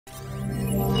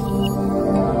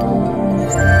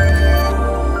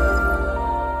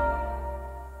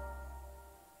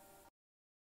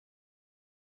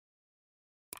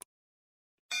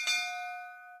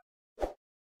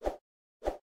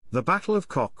The Battle of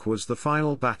Kock was the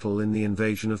final battle in the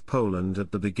invasion of Poland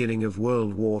at the beginning of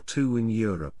World War II in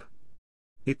Europe.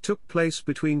 It took place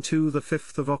between 5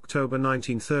 October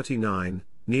 1939,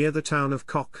 near the town of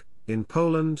Kock, in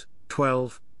Poland,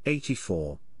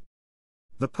 1284.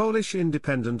 The Polish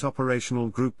Independent Operational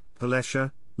Group,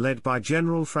 Polesha, led by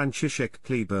General Franciszek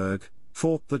Kleeberg,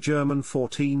 fought the German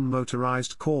 14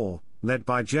 Motorized Corps, led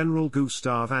by General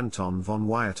Gustav Anton von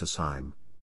Wyatusheim.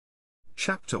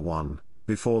 Chapter 1.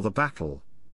 Before the battle.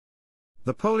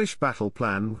 The Polish battle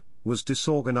plan was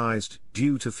disorganized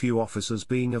due to few officers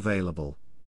being available.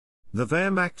 The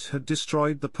Wehrmacht had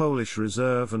destroyed the Polish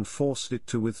reserve and forced it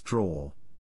to withdraw.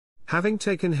 Having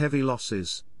taken heavy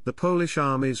losses, the Polish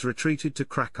armies retreated to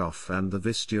Krakow and the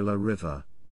Vistula River.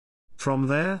 From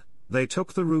there, they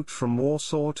took the route from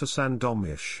Warsaw to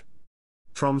Sandomierz.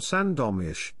 From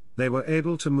Sandomierz, they were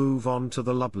able to move on to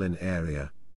the Lublin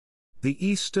area. The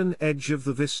eastern edge of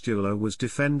the Vistula was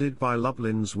defended by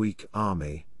Lublin's weak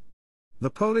army. The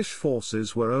Polish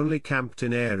forces were only camped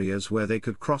in areas where they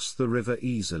could cross the river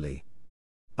easily.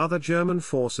 Other German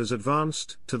forces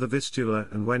advanced to the Vistula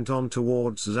and went on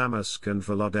towards Zamość and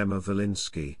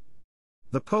Volodymyr-Volynski.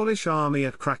 The Polish army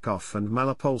at Krakow and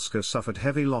Malopolska suffered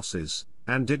heavy losses,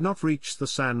 and did not reach the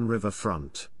San River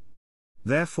front.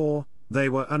 Therefore, they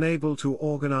were unable to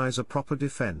organize a proper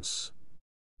defense.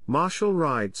 Marshal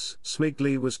Rides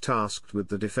Smigli was tasked with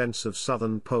the defense of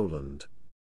southern Poland.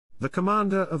 The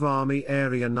commander of Army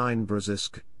Area 9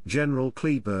 Brzesk, General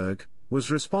Kleeberg, was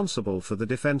responsible for the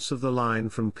defense of the line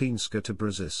from Pinska to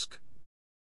Brzesk.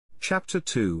 Chapter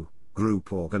 2,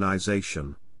 Group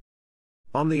Organization.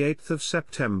 On the 8th of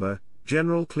September,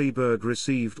 General Kleeberg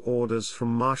received orders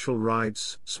from Marshal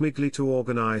Rides Smigli to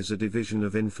organize a division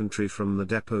of infantry from the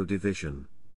Depot Division.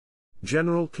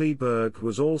 General Kleeberg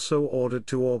was also ordered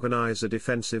to organize a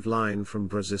defensive line from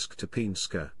Brzesk to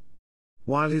Pinska.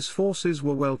 While his forces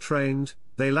were well trained,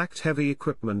 they lacked heavy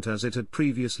equipment as it had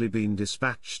previously been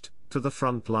dispatched to the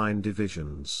front-line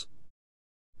divisions.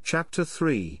 Chapter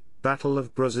 3, Battle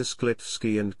of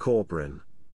Brzesk-Litovsk and Korbrin.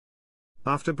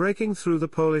 After breaking through the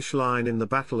Polish line in the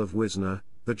Battle of Wisna,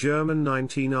 the German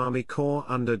 19 Army Corps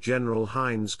under General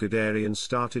Heinz Guderian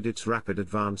started its rapid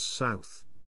advance south.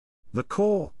 The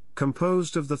Corps,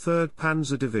 composed of the 3rd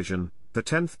Panzer Division, the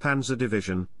 10th Panzer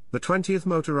Division, the 20th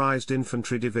Motorized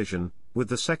Infantry Division, with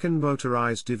the 2nd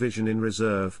Motorized Division in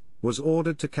reserve, was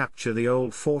ordered to capture the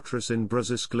old fortress in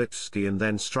Brzesk-Litovsk and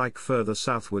then strike further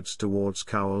southwards towards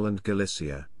Kowal and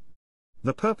Galicia.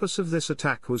 The purpose of this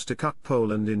attack was to cut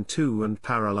Poland in two and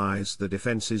paralyze the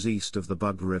defenses east of the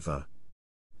Bug River.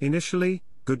 Initially,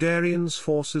 Guderian's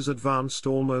forces advanced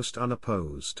almost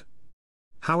unopposed.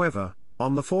 However,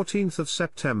 on the 14th of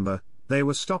September, they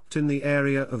were stopped in the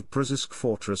area of Brzesk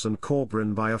Fortress and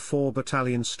Korbrin by a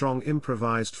 4-battalion-strong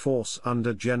improvised force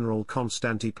under General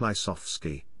Konstanty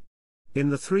Plisowski. In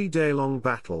the 3-day-long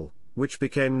battle, which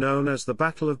became known as the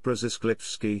Battle of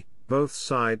Brzesk-Litovsk, both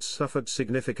sides suffered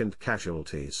significant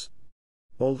casualties.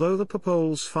 Although the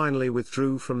Poles finally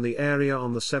withdrew from the area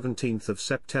on the 17th of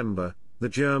September, the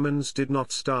Germans did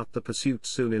not start the pursuit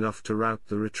soon enough to rout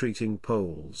the retreating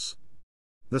Poles.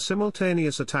 The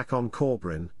simultaneous attack on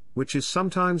Korbrin, which is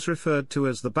sometimes referred to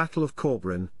as the Battle of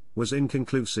Korbrin, was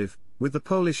inconclusive, with the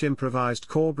Polish improvised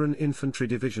Korbrin Infantry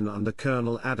Division under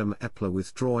Colonel Adam Epler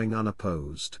withdrawing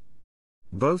unopposed.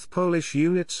 Both Polish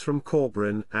units from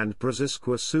Korbrin and Brzesk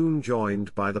were soon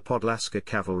joined by the Podlaska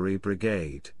Cavalry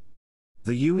Brigade.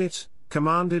 The unit,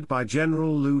 commanded by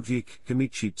General Ludwik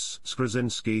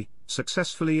Kmicic-Skrzynski,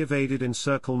 successfully evaded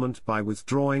encirclement by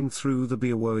withdrawing through the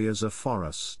Białowieża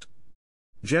forest.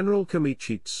 General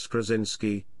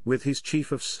Kmicic-Skrzynski, with his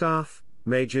Chief of Staff,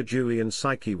 Major Julian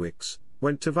Siekiewicz,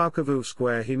 went to Wałkowusk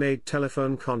where he made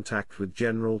telephone contact with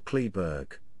General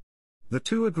Kleeberg. The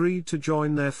two agreed to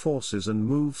join their forces and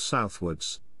move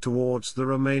southwards, towards the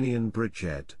Romanian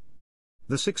bridgehead.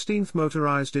 The 16th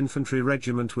Motorized Infantry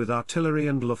Regiment with artillery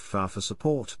and Luftwaffe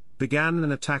support, began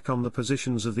an attack on the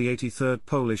positions of the 83rd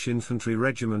Polish Infantry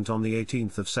Regiment on the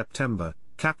 18th of September,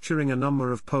 capturing a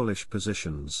number of Polish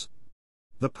positions.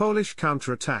 The Polish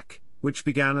counterattack, which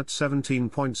began at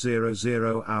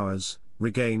 17:00 hours,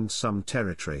 regained some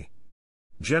territory.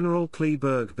 General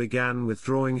Kleeberg began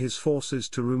withdrawing his forces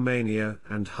to Romania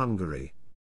and Hungary.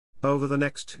 Over the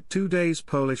next 2 days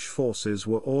Polish forces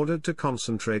were ordered to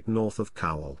concentrate north of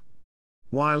Kowal.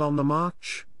 While on the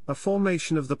march, a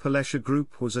formation of the Polesha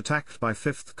group was attacked by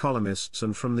 5th columnists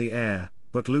and from the air,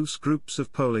 but loose groups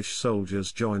of Polish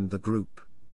soldiers joined the group.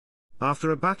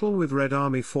 After a battle with Red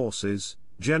Army forces,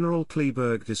 General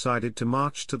Kleeberg decided to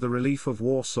march to the relief of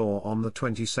Warsaw on the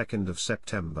 22nd of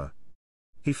September.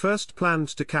 He first planned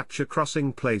to capture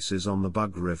crossing places on the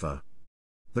Bug River.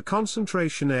 The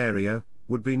concentration area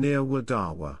would be near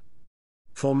Wadawa.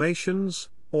 Formations,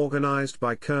 organized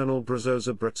by Colonel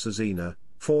Brzoza Brzezinski,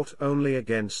 fought only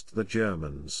against the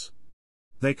Germans.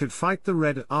 They could fight the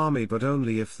Red Army but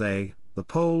only if they, the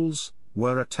Poles,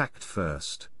 were attacked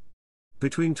first.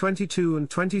 Between 22 and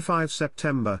 25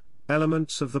 September,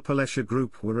 elements of the Polesha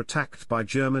Group were attacked by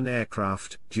German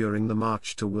aircraft during the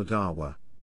march to Wadawa.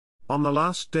 On the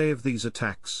last day of these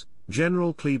attacks,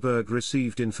 General Kleeberg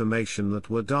received information that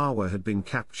Wadawa had been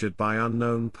captured by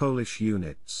unknown Polish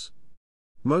units.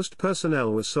 Most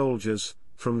personnel were soldiers,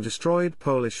 from destroyed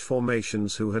Polish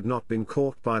formations who had not been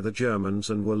caught by the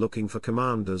Germans and were looking for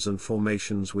commanders and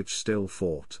formations which still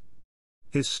fought.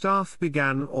 His staff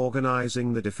began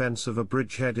organizing the defense of a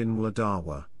bridgehead in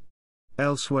Wadawa.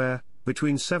 Elsewhere,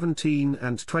 between 17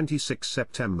 and 26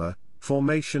 September,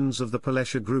 formations of the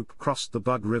Polesha Group crossed the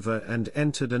Bug River and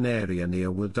entered an area near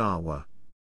Wadawa.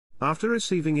 After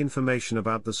receiving information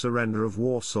about the surrender of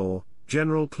Warsaw,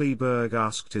 General Kleeberg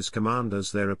asked his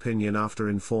commanders their opinion after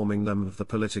informing them of the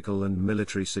political and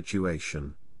military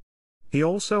situation. He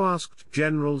also asked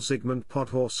General Zygmunt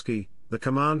Podhorski, the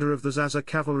commander of the Zaza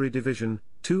Cavalry Division,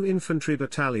 2 infantry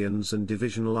battalions and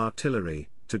divisional artillery,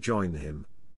 to join him.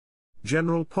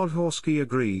 General Podhorski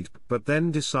agreed, but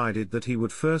then decided that he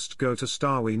would first go to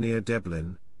Stawi near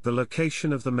Deblin, the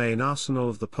location of the main arsenal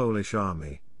of the Polish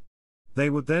army. They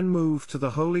would then move to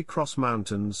the Holy Cross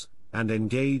Mountains, and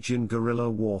engage in guerrilla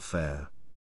warfare.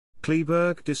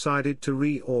 Kleeberg decided to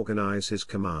reorganize his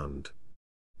command.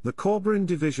 The Korbrin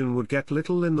Division would get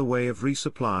little in the way of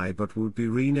resupply but would be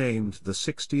renamed the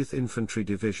 60th Infantry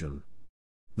Division.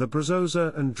 The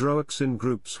Brzoza and Droxin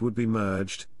groups would be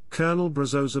merged. Colonel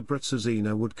Brzoza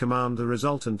Brzezinski would command the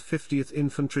resultant 50th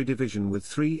Infantry Division with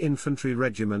 3 infantry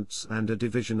regiments and a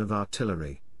division of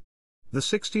artillery. The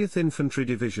 60th Infantry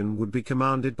Division would be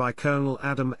commanded by Colonel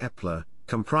Adam Epler,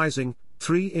 comprising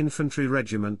 3 infantry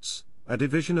regiments, a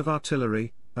division of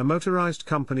artillery, a motorized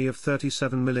company of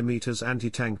 37 mm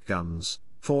anti-tank guns,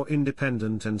 4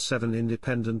 independent and 7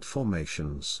 independent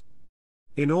formations.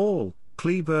 In all,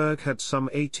 Kleeberg had some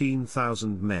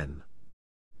 18,000 men.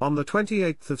 On the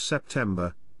 28th of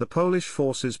September, the Polish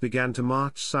forces began to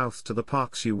march south to the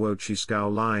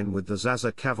Parksiu-Wodzisław line with the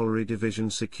Zaza Cavalry Division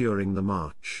securing the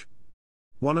march.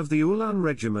 One of the Ulan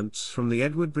regiments from the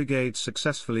Edward Brigade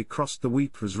successfully crossed the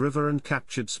Wieprz River and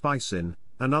captured Spicin.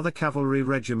 Another cavalry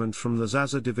regiment from the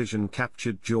Zaza Division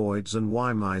captured Joids and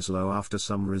Wymyslo after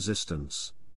some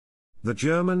resistance. The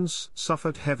Germans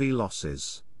suffered heavy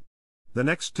losses. The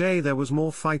next day there was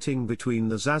more fighting between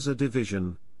the Zaza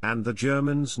Division and the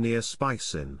Germans near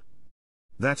Spicin.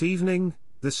 That evening,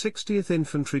 the 60th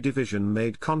Infantry Division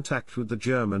made contact with the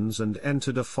Germans and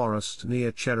entered a forest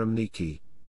near Cheremniki.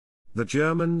 The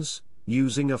Germans,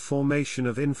 using a formation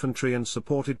of infantry and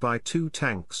supported by 2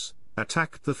 tanks,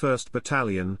 attacked the 1st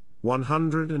Battalion,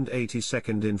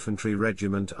 182nd Infantry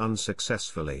Regiment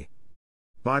unsuccessfully.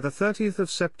 By the 30th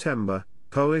of September,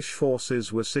 Polish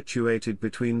forces were situated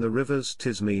between the rivers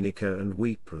Tysmienica and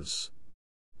Wieprz.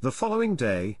 The following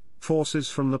day, forces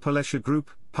from the Polesha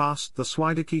Group passed the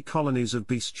Swiderki colonies of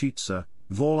Biszczyca,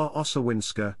 Wola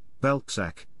Osowinska,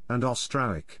 Belczak, and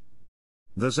Ostrowiec.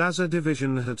 The Zaza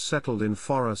Division had settled in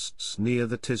forests near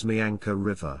the Tysmianka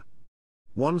River.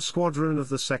 One squadron of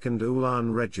the 2nd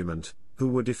Ulan Regiment, who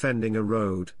were defending a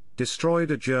road,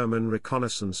 destroyed a German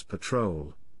reconnaissance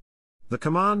patrol. The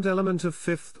command element of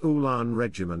 5th Ulan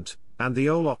Regiment, and the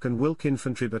Olok and Wilk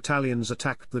infantry battalions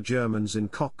attacked the Germans in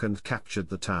Kock and captured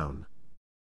the town.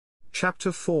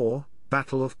 Chapter 4,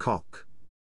 Battle of Kock.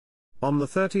 On the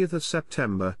 30th of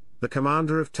September, the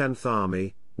commander of 10th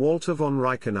Army, Walter von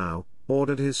Reichenau,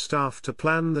 ordered his staff to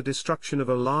plan the destruction of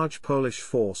a large Polish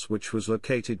force which was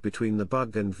located between the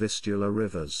Bug and Vistula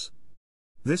rivers.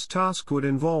 This task would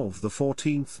involve the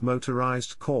 14th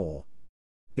Motorized Corps.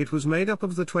 It was made up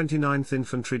of the 29th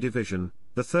Infantry Division,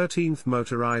 the 13th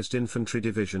Motorized Infantry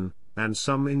Division, and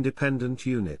some independent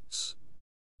units.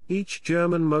 Each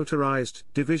German motorized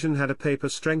division had a paper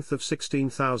strength of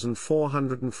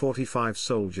 16,445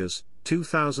 soldiers,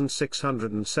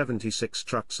 2,676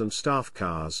 trucks and staff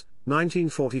cars,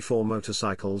 1944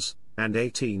 motorcycles, and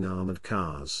 18 armored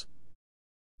cars.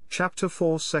 Chapter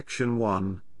 4 Section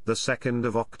 1, the 2nd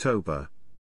of October.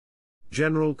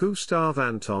 General Gustav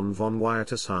Anton von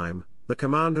Wyatusheim, the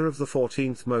commander of the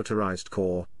 14th Motorized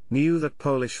Corps, knew that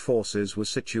Polish forces were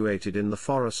situated in the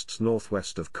forests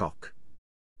northwest of Kock.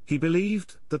 He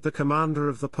believed that the commander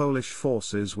of the Polish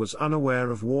forces was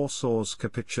unaware of Warsaw's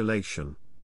capitulation.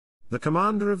 The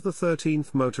commander of the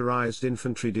 13th Motorized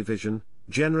Infantry Division,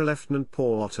 General-Lieutenant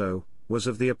Paul Otto, was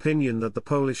of the opinion that the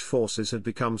Polish forces had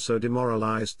become so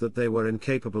demoralized that they were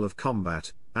incapable of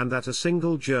combat, and that a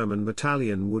single German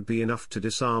battalion would be enough to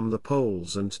disarm the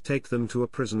Poles and take them to a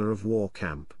prisoner of war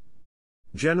camp.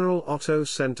 General Otto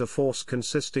sent a force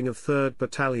consisting of 3rd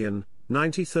Battalion,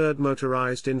 93rd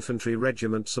Motorized Infantry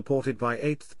Regiment supported by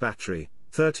 8th Battery,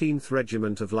 13th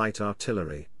Regiment of Light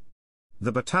Artillery.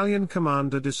 The battalion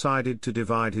commander decided to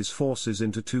divide his forces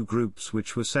into 2 groups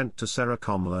which were sent to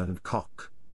Serekomla and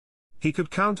Kock. He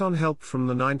could count on help from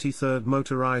the 93rd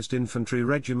Motorized Infantry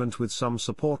Regiment with some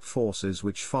support forces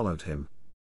which followed him.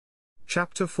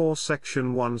 Chapter 4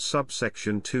 Section 1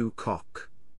 Subsection 2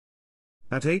 Kock.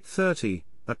 At 8:30,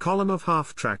 a column of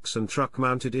half-tracks and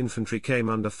truck-mounted infantry came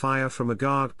under fire from a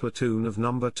guard platoon of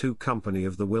No. 2 Company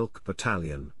of the Wilk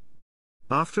Battalion.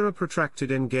 After a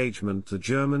protracted engagement, the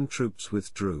German troops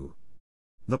withdrew.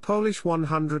 The Polish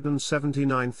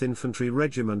 179th Infantry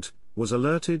Regiment was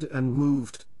alerted and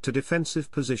moved to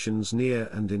defensive positions near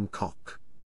and in Kock.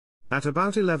 At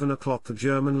about 11 o'clock the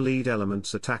German lead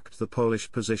elements attacked the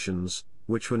Polish positions,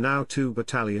 which were now 2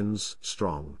 battalions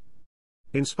strong.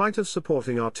 In spite of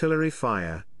supporting artillery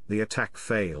fire, the attack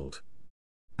failed.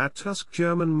 At dusk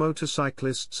German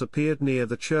motorcyclists appeared near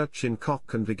the church in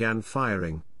Kock and began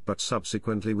firing, but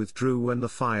subsequently withdrew when the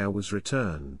fire was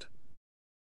returned.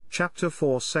 Chapter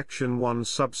 4 Section 1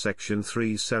 Subsection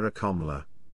 3 Serekomla.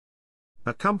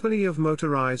 A company of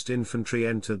motorized infantry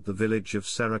entered the village of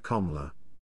Serekomla.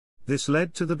 This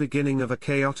led to the beginning of a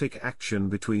chaotic action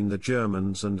between the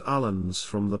Germans and Uhlans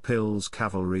from the Pils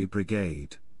Cavalry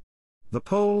Brigade. The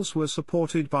Poles were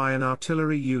supported by an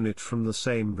artillery unit from the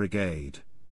same brigade.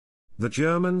 The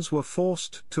Germans were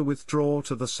forced to withdraw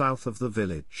to the south of the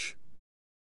village.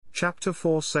 Chapter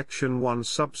 4 Section 1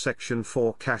 Subsection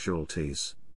 4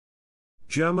 Casualties.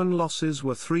 German losses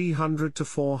were 300 to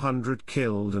 400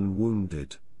 killed and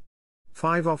wounded.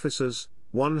 5 officers,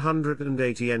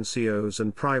 180 NCOs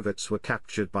and privates were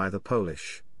captured by the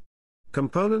Polish.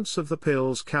 Components of the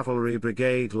Pils Cavalry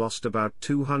Brigade lost about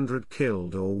 200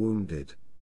 killed or wounded.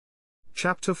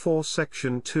 Chapter 4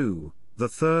 Section 2, the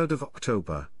 3rd of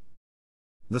October.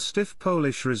 The stiff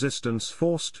Polish resistance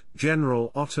forced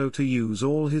General Otto to use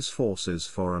all his forces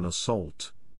for an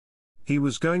assault. He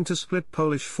was going to split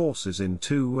Polish forces in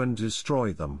 2 and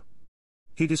destroy them.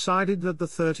 He decided that the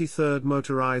 33rd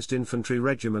Motorized Infantry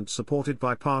Regiment supported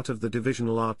by part of the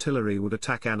divisional artillery would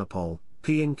attack Anapol,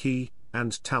 Pięki,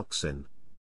 and Talksin.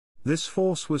 This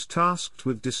force was tasked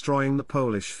with destroying the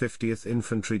Polish 50th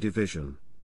Infantry Division.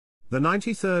 The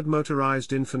 93rd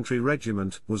Motorized Infantry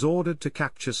Regiment was ordered to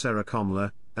capture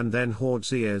Serekomla, and then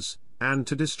Hordziesz, and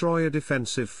to destroy a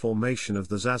defensive formation of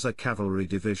the Zaza Cavalry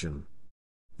Division.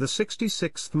 The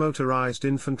 66th Motorized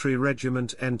Infantry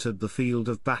Regiment entered the field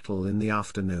of battle in the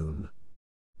afternoon.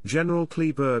 General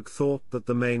Kleeberg thought that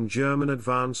the main German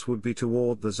advance would be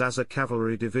toward the Zaza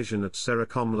Cavalry Division at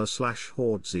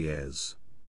Serekomla/Hordziesz.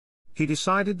 He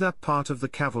decided that part of the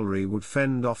cavalry would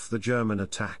fend off the German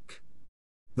attack.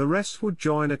 The rest would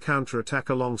join a counterattack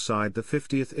alongside the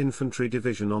 50th Infantry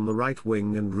Division on the right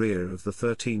wing and rear of the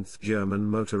 13th German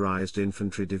Motorized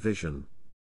Infantry Division.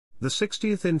 The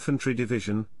 60th Infantry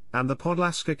Division, and the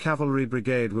Podlaska Cavalry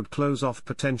Brigade would close off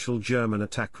potential German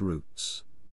attack routes.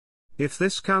 If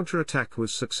this counterattack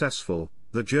was successful,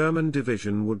 the German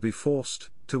division would be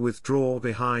forced to withdraw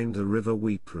behind the river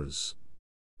Wieprz.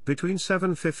 Between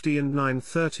 7:50 and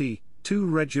 9:30, 2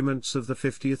 regiments of the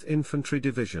 50th Infantry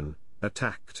Division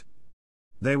attacked.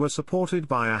 They were supported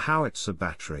by a howitzer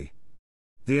battery.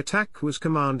 The attack was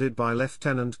commanded by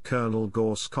Lieutenant Colonel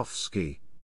Gorskowski.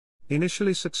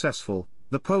 Initially successful,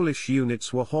 the Polish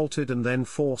units were halted and then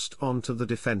forced onto the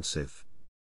defensive.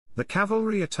 The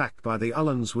cavalry attack by the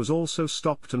Uhlans was also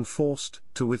stopped and forced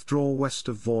to withdraw west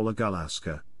of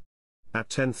Wologolaska. At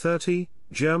 10:30,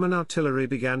 German artillery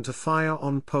began to fire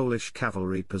on Polish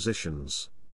cavalry positions.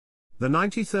 The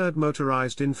 93rd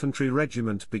Motorized Infantry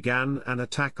Regiment began an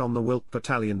attack on the Wilk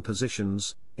Battalion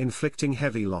positions, inflicting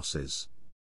heavy losses.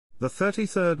 The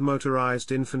 33rd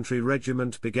Motorized Infantry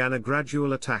Regiment began a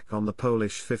gradual attack on the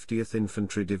Polish 50th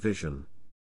Infantry Division.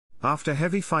 After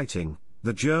heavy fighting,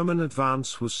 the German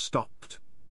advance was stopped.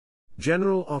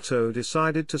 General Otto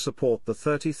decided to support the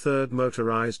 33rd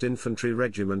Motorized Infantry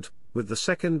Regiment, with the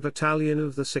 2nd Battalion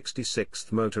of the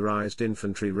 66th Motorized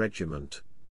Infantry Regiment.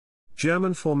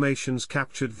 German formations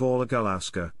captured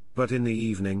Wologolaska, but in the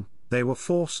evening, they were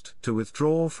forced to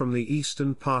withdraw from the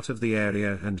eastern part of the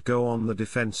area and go on the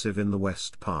defensive in the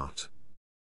west part.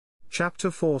 Chapter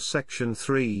 4 Section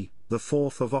 3, the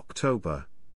 4th of October.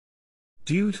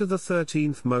 Due to the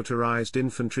 13th Motorized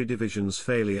Infantry Division's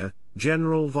failure,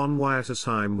 General von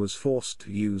Wyattesheim was forced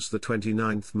to use the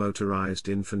 29th Motorized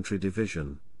Infantry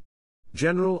Division.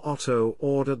 General Otto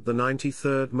ordered the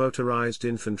 93rd Motorized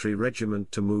Infantry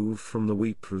Regiment to move from the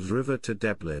Wieprz River to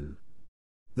Deblin.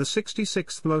 The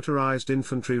 66th Motorized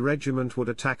Infantry Regiment would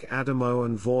attack Adamo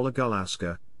and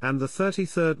Wologolaska, and the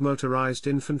 33rd Motorized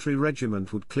Infantry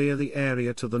Regiment would clear the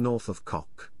area to the north of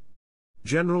Kock.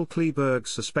 General Kleberg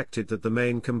suspected that the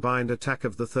main combined attack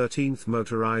of the 13th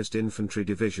Motorized Infantry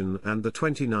Division and the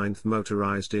 29th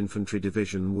Motorized Infantry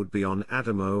Division would be on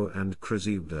Adamo and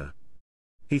Krasnodar.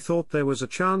 He thought there was a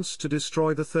chance to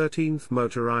destroy the 13th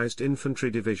Motorized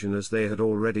Infantry Division as they had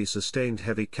already sustained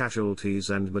heavy casualties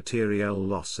and materiel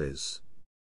losses.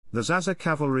 The Zaza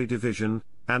Cavalry Division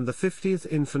and the 50th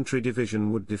Infantry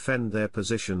Division would defend their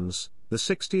positions. The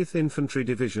 60th Infantry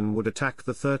Division would attack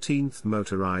the 13th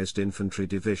Motorized Infantry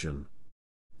Division.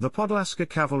 The Podlaska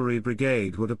Cavalry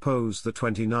Brigade would oppose the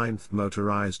 29th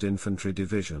Motorized Infantry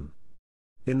Division.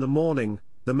 In the morning,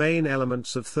 the main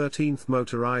elements of 13th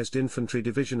Motorized Infantry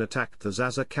Division attacked the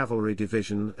Zaza Cavalry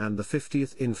Division and the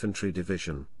 50th Infantry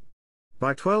Division.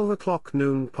 By 12 o'clock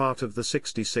noon, part of the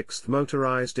 66th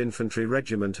Motorized Infantry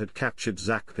Regiment had captured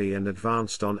Zakpi and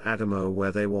advanced on Adamo,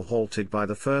 where they were halted by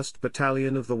the 1st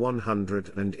Battalion of the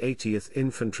 180th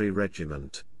Infantry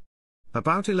Regiment.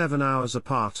 About 11 hours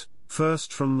apart,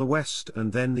 first from the west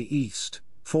and then the east,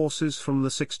 forces from the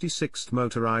 66th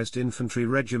Motorized Infantry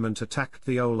Regiment attacked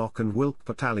the Olok and Wilk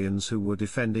battalions who were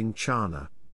defending Chana.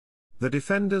 The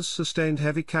defenders sustained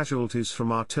heavy casualties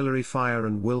from artillery fire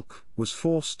and Wilk was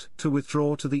forced to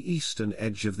withdraw to the eastern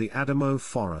edge of the Adamo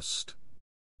forest.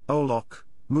 Olok,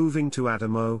 moving to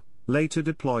Adamo, later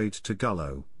deployed to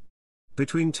Gullo.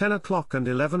 Between 10 o'clock and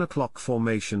 11 o'clock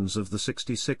formations of the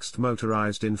 66th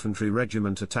Motorized Infantry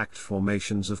Regiment attacked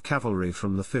formations of cavalry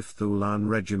from the 5th Ulan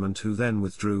Regiment, who then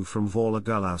withdrew from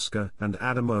Wologolaska and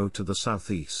Adamo to the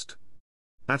southeast.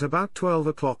 At about 12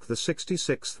 o'clock the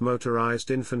 66th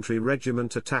Motorized Infantry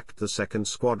Regiment attacked the 2nd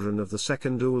Squadron of the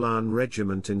 2nd Ulan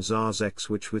Regiment in Zarzeks,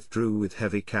 which withdrew with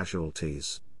heavy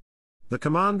casualties. The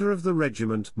commander of the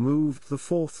regiment moved the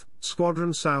 4th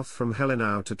Squadron south from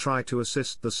Helenau to try to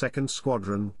assist the 2nd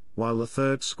Squadron, while the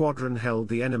 3rd Squadron held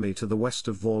the enemy to the west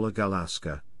of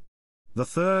Wologolaska. The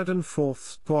 3rd and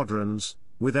 4th Squadrons,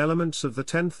 with elements of the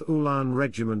 10th Ulan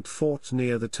Regiment, fought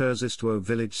near the Terzistvo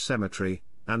village cemetery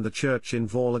and the church in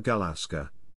Wologolaska.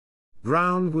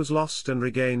 Ground was lost and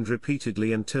regained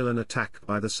repeatedly until an attack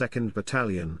by the 2nd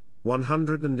Battalion,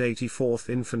 184th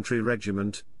Infantry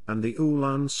Regiment, and the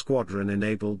Ulan Squadron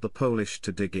enabled the Polish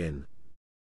to dig in.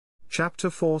 Chapter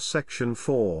 4 Section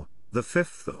 4, the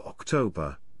 5th of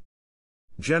October.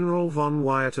 General von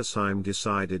Wyattesheim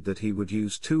decided that he would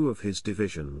use two of his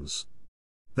divisions.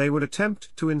 They would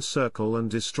attempt to encircle and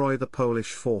destroy the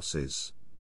Polish forces.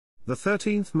 The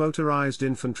 13th Motorized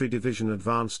Infantry Division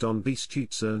advanced on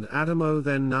Bistrica and Adamo,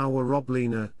 then Nowa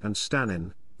Roblina and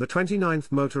Stanin. The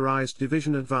 29th Motorized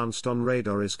Division advanced on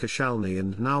Radoris Koszalny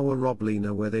and Nowa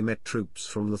Roblina, where they met troops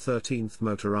from the 13th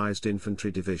Motorized Infantry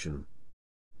Division.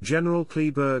 General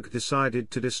Kleberg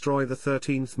decided to destroy the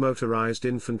 13th Motorized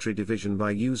Infantry Division by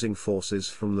using forces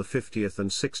from the 50th and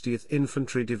 60th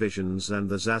Infantry Divisions and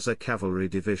the Zaza Cavalry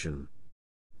Division.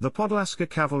 The Podlaska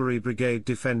Cavalry Brigade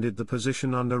defended the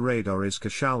position under Radoris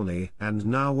Koszalny and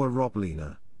Nowa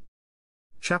Roblina.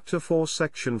 Chapter 4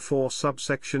 Section 4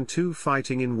 Subsection 2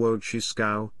 Fighting in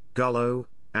Wojciechów, Gullo,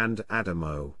 and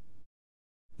Adamo.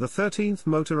 The 13th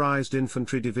Motorized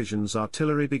Infantry Division's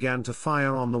artillery began to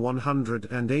fire on the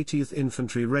 180th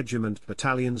Infantry Regiment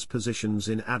Battalion's positions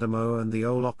in Adamo and the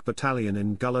Olok Battalion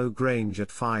in Gullo Grange at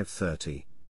 5:30.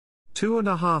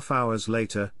 2.5 hours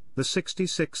later, the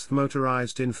 66th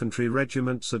Motorized Infantry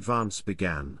Regiment's advance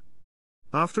began.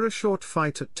 After a short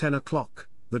fight at 10 o'clock,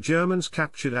 the Germans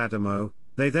captured Adamo.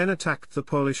 They then attacked the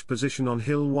Polish position on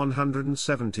Hill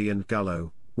 170 and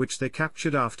Gullo, which they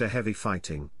captured after heavy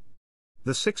fighting.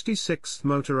 The 66th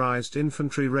Motorized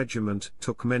Infantry Regiment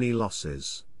took many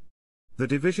losses. The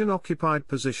division occupied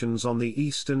positions on the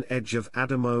eastern edge of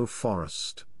Adamo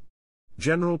Forest.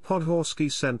 General Podhorski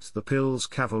sent the Pils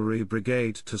Cavalry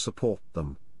Brigade to support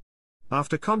them.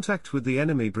 After contact with the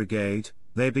enemy brigade,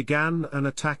 they began an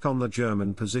attack on the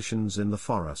German positions in the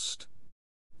forest.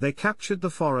 They captured the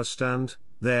forest and,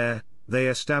 there, they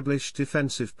established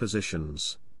defensive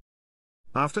positions.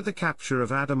 After the capture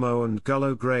of Adamo and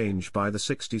Gullo Grange by the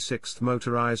 66th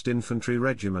Motorized Infantry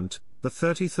Regiment, the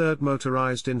 33rd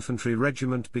Motorized Infantry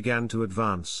Regiment began to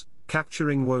advance,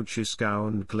 capturing Wojciechów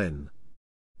and Glin.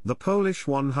 The Polish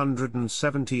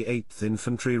 178th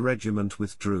Infantry Regiment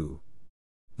withdrew.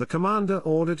 The commander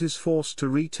ordered his force to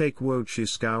retake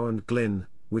Wojciechów and Glin,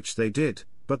 which they did,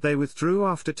 but they withdrew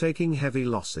after taking heavy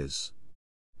losses.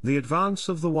 The advance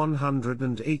of the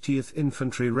 180th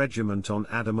Infantry Regiment on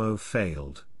Adamo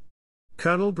failed.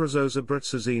 Colonel Brzoza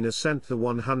Brzezina sent the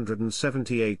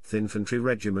 178th Infantry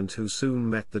Regiment, who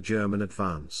soon met the German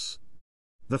advance.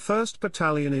 The 1st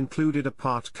Battalion included a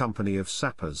part company of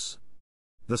sappers.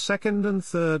 The 2nd and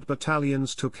 3rd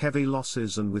Battalions took heavy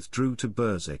losses and withdrew to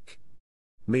Berzik.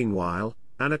 Meanwhile,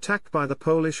 an attack by the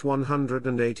Polish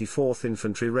 184th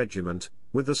Infantry Regiment,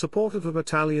 with the support of a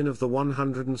battalion of the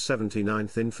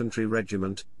 179th Infantry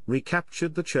Regiment,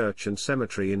 recaptured the church and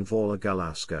cemetery in Wola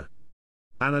Galaska.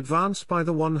 An advance by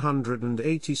the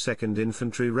 182nd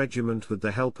Infantry Regiment with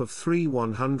the help of 3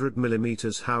 100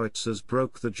 mm howitzers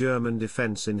broke the German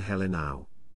defense in Helinau.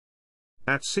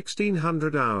 At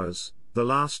 1600 hours, the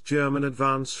last German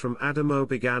advance from Adamo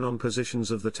began on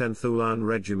positions of the 10th Ulan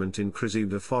Regiment in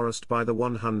Krzyuda Forest by the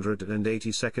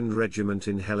 182nd Regiment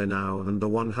in Helinau and the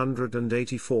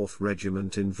 184th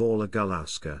Regiment in Wola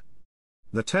Galaska.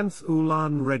 The 10th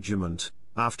Ulan Regiment,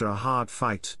 after a hard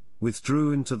fight,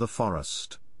 withdrew into the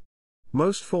forest.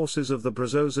 Most forces of the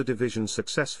Brzoza Division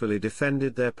successfully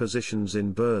defended their positions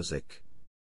in Berzik.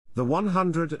 The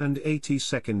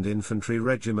 182nd Infantry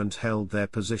Regiment held their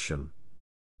position.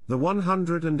 The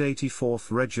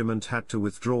 184th Regiment had to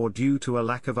withdraw due to a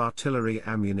lack of artillery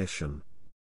ammunition.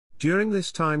 During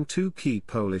this time two key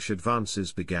Polish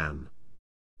advances began.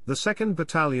 The 2nd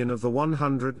Battalion of the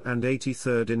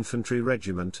 183rd Infantry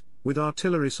Regiment, with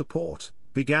artillery support,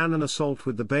 began an assault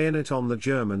with the bayonet on the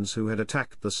Germans who had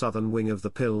attacked the southern wing of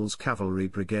the Pils Cavalry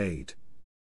Brigade.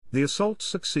 The assault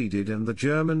succeeded and the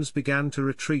Germans began to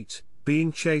retreat,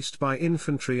 being chased by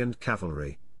infantry and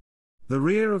cavalry. The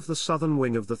rear of the southern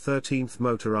wing of the 13th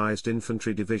Motorized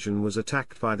Infantry Division was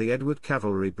attacked by the Edward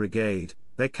Cavalry Brigade.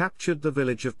 They captured the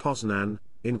village of Poznan,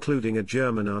 including a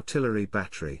German artillery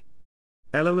battery.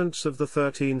 Elements of the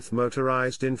 13th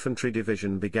Motorized Infantry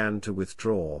Division began to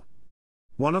withdraw.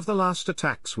 One of the last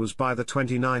attacks was by the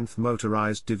 29th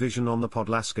Motorized Division on the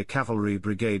Podlaska Cavalry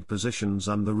Brigade positions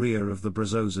and the rear of the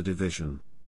Brzoza Division.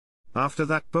 After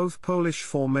that both Polish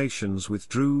formations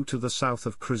withdrew to the south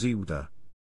of Krzyuda.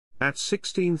 At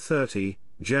 1630,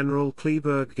 General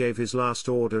Kleeberg gave his last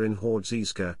order in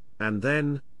Hordziska, and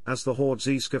then, as the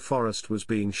Hordziska forest was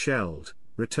being shelled,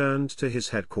 returned to his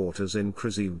headquarters in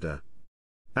Krzyuda.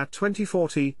 At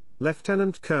 2040,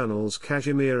 Lieutenant Colonels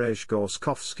Kazimierz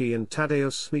Gorskowski and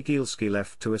Tadeusz Smigilski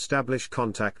left to establish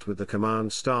contact with the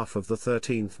command staff of the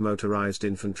 13th Motorized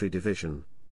Infantry Division.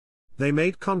 They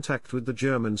made contact with the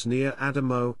Germans near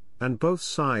Adamo, and both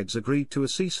sides agreed to a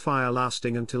ceasefire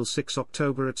lasting until 6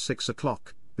 October at 6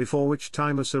 o'clock, before which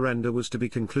time a surrender was to be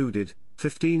concluded.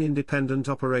 15 Independent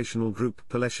Operational Group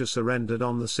Polessia surrendered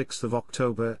on the 6th of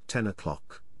October at 10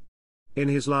 o'clock. In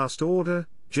his last order,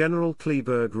 General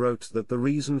Kleeberg wrote that the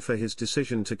reason for his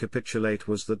decision to capitulate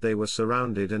was that they were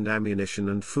surrounded and ammunition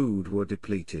and food were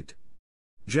depleted.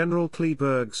 General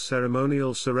Kleeberg's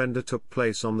ceremonial surrender took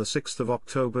place on the 6th of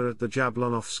October at the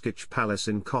Jablonovskich Palace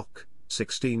in Kock,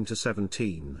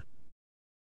 16-17.